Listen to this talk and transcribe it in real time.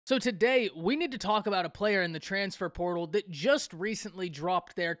So today, we need to talk about a player in the transfer portal that just recently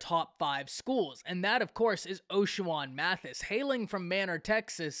dropped their top 5 schools, and that, of course, is Ochuan Mathis, hailing from Manor,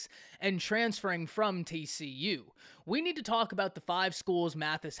 Texas, and transferring from TCU. We need to talk about the 5 schools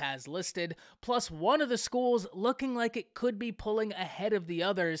Mathis has listed, plus one of the schools looking like it could be pulling ahead of the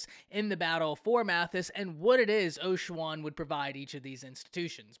others in the battle for Mathis, and what it is Ochuan would provide each of these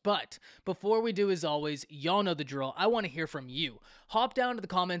institutions. But before we do, as always, y'all know the drill. I want to hear from you. Hop down to the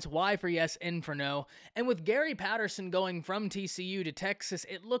comments, Y for yes, N for no. And with Gary Patterson going from TCU to Texas,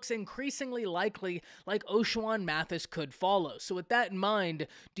 it looks increasingly likely like Ochuan Mathis could follow. So with that in mind,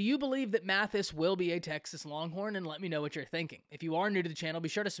 do you believe that Mathis will be a Texas Longhorn? And let me know what you're thinking. If you are new to the channel, be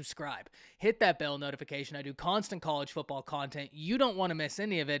sure to subscribe. Hit that bell notification. I do constant college football content. You don't want to miss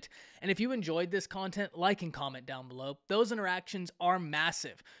any of it. And if you enjoyed this content, like and comment down below. Those interactions are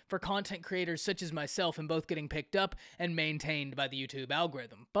massive for content creators such as myself in both getting picked up and maintained by the YouTube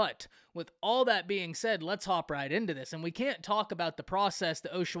algorithm. But with all that being said, let's hop right into this. And we can't talk about the process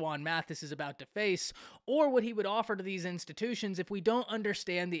that Ochuan Mathis is about to face or what he would offer to these institutions if we don't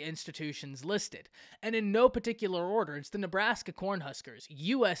understand the institutions listed. And in no particular order, it's the Nebraska Cornhuskers,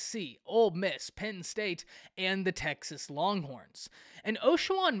 USC, Ole Miss, Penn State, and the Texas Longhorns. And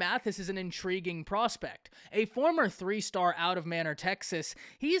Ochuan Mathis is an intriguing prospect. A former 3-star out of Manor, Texas,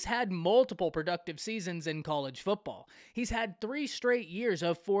 he's had multiple productive seasons in college football. He's had 3 straight years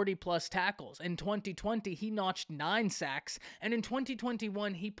of 40-plus tackles. In 2020, he notched 9 sacks, and in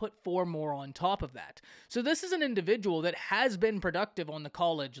 2021, he put 4 more on top of that. So this is an individual that has been productive on the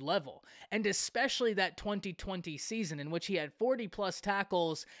college level, and especially that 2020 season in which he had 40-plus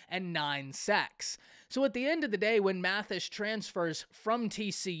tackles and 9 sacks. So at the end of the day, when Mathis transfers from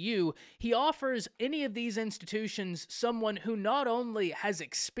TCU, he offers any of these institutions someone who not only has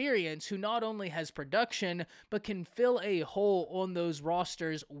experience, who not only has production, but can fill a hole on those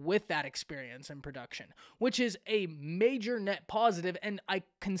rosters with that experience and production, which is a major net positive. And I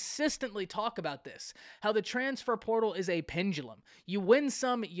consistently talk about this, how the transfer portal is a pendulum. You win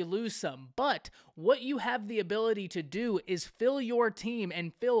some, you lose some, but what you have the ability to do is fill your team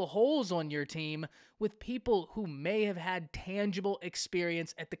and fill holes on your team with people who may have had tangible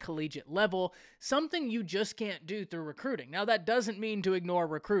experience at the collegiate level, something you just can't do through recruiting. Now, that doesn't mean to ignore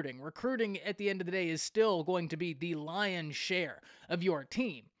recruiting. Recruiting, at the end of the day, is still going to be the lion's share of your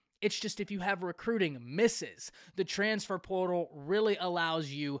team. It's just if you have recruiting misses, the transfer portal really allows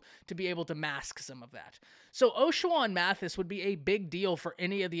you to be able to mask some of that. So Ochuan Mathis would be a big deal for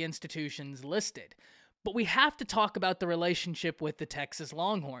any of the institutions listed. But we have to talk about the relationship with the Texas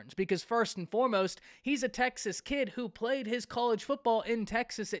Longhorns, because first and foremost, he's a Texas kid who played his college football in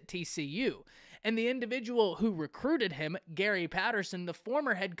Texas at TCU. And the individual who recruited him, Gary Patterson, the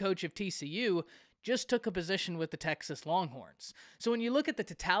former head coach of TCU, just took a position with the Texas Longhorns. So when you look at the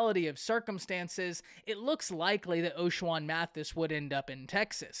totality of circumstances, it looks likely that Ochuan Mathis would end up in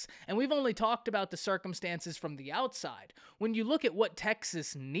Texas. And we've only talked about the circumstances from the outside. When you look at what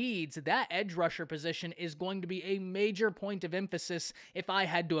Texas needs, that edge rusher position is going to be a major point of emphasis, if I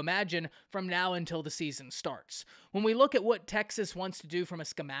had to imagine, from now until the season starts. When we look at what Texas wants to do from a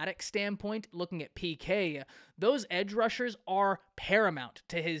schematic standpoint, looking at PK, those edge rushers are paramount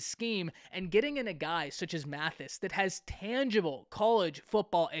to his scheme, and getting in a guy such as Mathis that has tangible college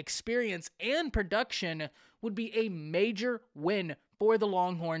football experience and production would be a major win for the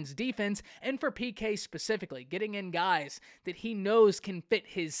Longhorns defense and for PK specifically. Getting in guys that he knows can fit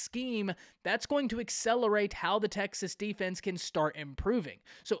his scheme, that's going to accelerate how the Texas defense can start improving.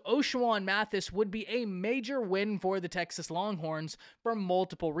 So Ochuan Mathis would be a major win for the Texas Longhorns for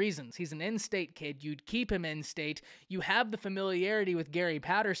multiple reasons. He's an in-state kid. You'd keep him in-state. You have the familiarity with Gary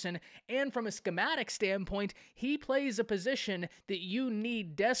Patterson, and from a schematic standpoint, he plays a position that you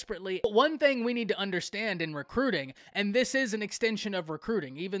need desperately. But one thing we need to understand in recruiting, and this is an extension of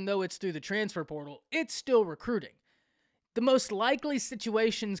recruiting, even though it's through the transfer portal, it's still recruiting. The most likely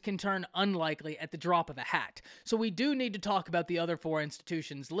situations can turn unlikely at the drop of a hat. So we do need to talk about the other 4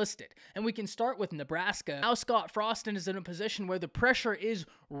 institutions listed. And we can start with Nebraska. Now Scott Froston is in a position where the pressure is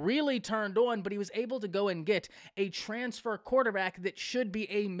really turned on, but he was able to go and get a transfer quarterback that should be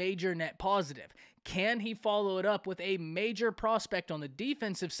a major net positive. Can he follow it up with a major prospect on the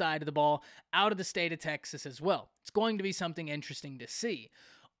defensive side of the ball out of the state of Texas as well? It's going to be something interesting to see.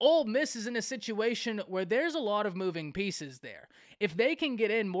 Ole Miss is in a situation where there's a lot of moving pieces there. If they can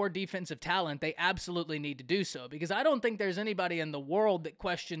get in more defensive talent, they absolutely need to do so, because I don't think there's anybody in the world that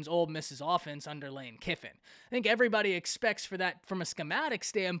questions Ole Miss's offense under Lane Kiffin. I think everybody expects for that, from a schematic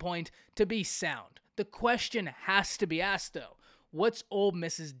standpoint, to be sound. The question has to be asked, though. what's Ole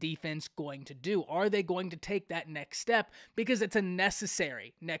Miss's defense going to do? Are they going to take that next step? Because it's a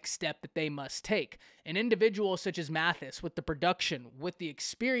necessary next step that they must take. An individual such as Mathis, with the production, with the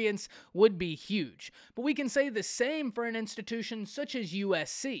experience, would be huge. But we can say the same for an institution such as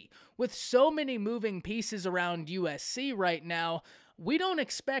USC. With so many moving pieces around USC right now, we don't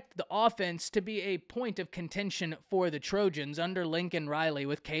expect the offense to be a point of contention for the Trojans under Lincoln Riley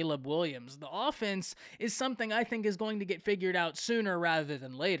with Caleb Williams. The offense is something I think is going to get figured out sooner rather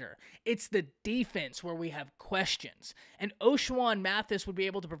than later. It's the defense where we have questions, and Ochuan Mathis would be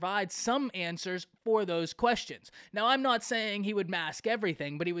able to provide some answers for those questions. Now, I'm not saying he would mask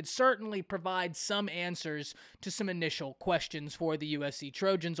everything, but he would certainly provide some answers to some initial questions for the USC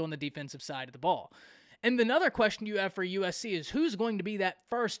Trojans on the defensive side of the ball. And another question you have for USC is who's going to be that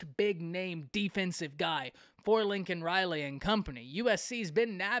first big-name defensive guy for Lincoln Riley and company. USC's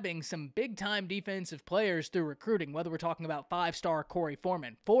been nabbing some big-time defensive players through recruiting, whether we're talking about 5-star Corey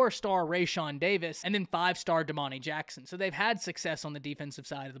Foreman, 4-star Rayshawn Davis, and then 5-star Damani Jackson. So they've had success on the defensive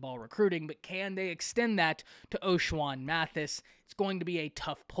side of the ball recruiting, but can they extend that to Ochuan Mathis? It's going to be a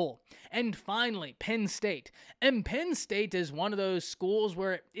tough pull. And finally, Penn State. And Penn State is one of those schools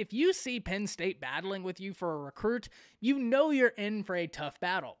where if you see Penn State battling with you for a recruit, you know you're in for a tough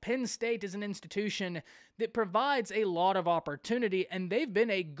battle. Penn State is an institution that provides a lot of opportunity, and they've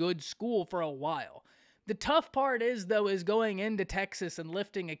been a good school for a while. The tough part is going into Texas and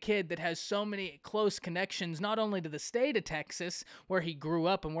lifting a kid that has so many close connections, not only to the state of Texas, where he grew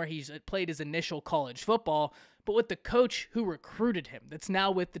up and where he's played his initial college football, but with the coach who recruited him, that's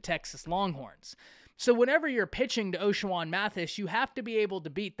now with the Texas Longhorns. So whenever you're pitching to Ochuan Mathis, you have to be able to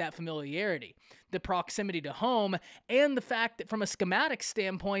beat that familiarity, the proximity to home, and the fact that from a schematic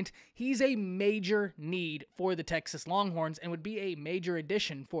standpoint, he's a major need for the Texas Longhorns and would be a major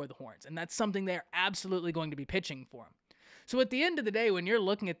addition for the Horns. And that's something they're absolutely going to be pitching for him. So at the end of the day, when you're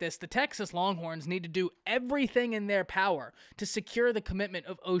looking at this, the Texas Longhorns need to do everything in their power to secure the commitment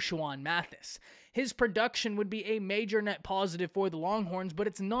of Ochuan Mathis. His production would be a major net positive for the Longhorns, but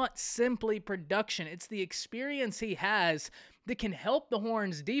it's not simply production. It's the experience he has that can help the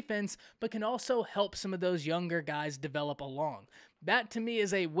Horns' defense, but can also help some of those younger guys develop along. That, to me,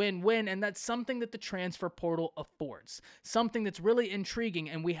 is a win-win, and that's something that the transfer portal affords. Something that's really intriguing,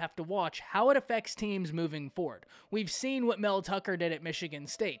 and we have to watch how it affects teams moving forward. We've seen what Mel Tucker did at Michigan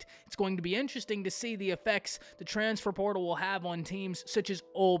State. It's going to be interesting to see the effects the transfer portal will have on teams such as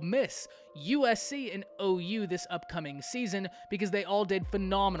Ole Miss, USC, and OU this upcoming season, because they all did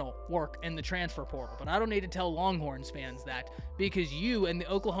phenomenal work in the transfer portal. But I don't need to tell Longhorns fans that, because you and the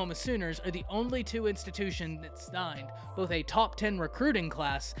Oklahoma Sooners are the only two institutions that signed both a top 10 recruiting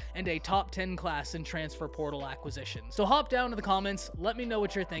class and a top 10 class in transfer portal acquisition. So hop down to the comments, let me know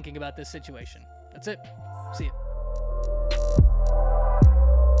what you're thinking about this situation. That's it. See ya.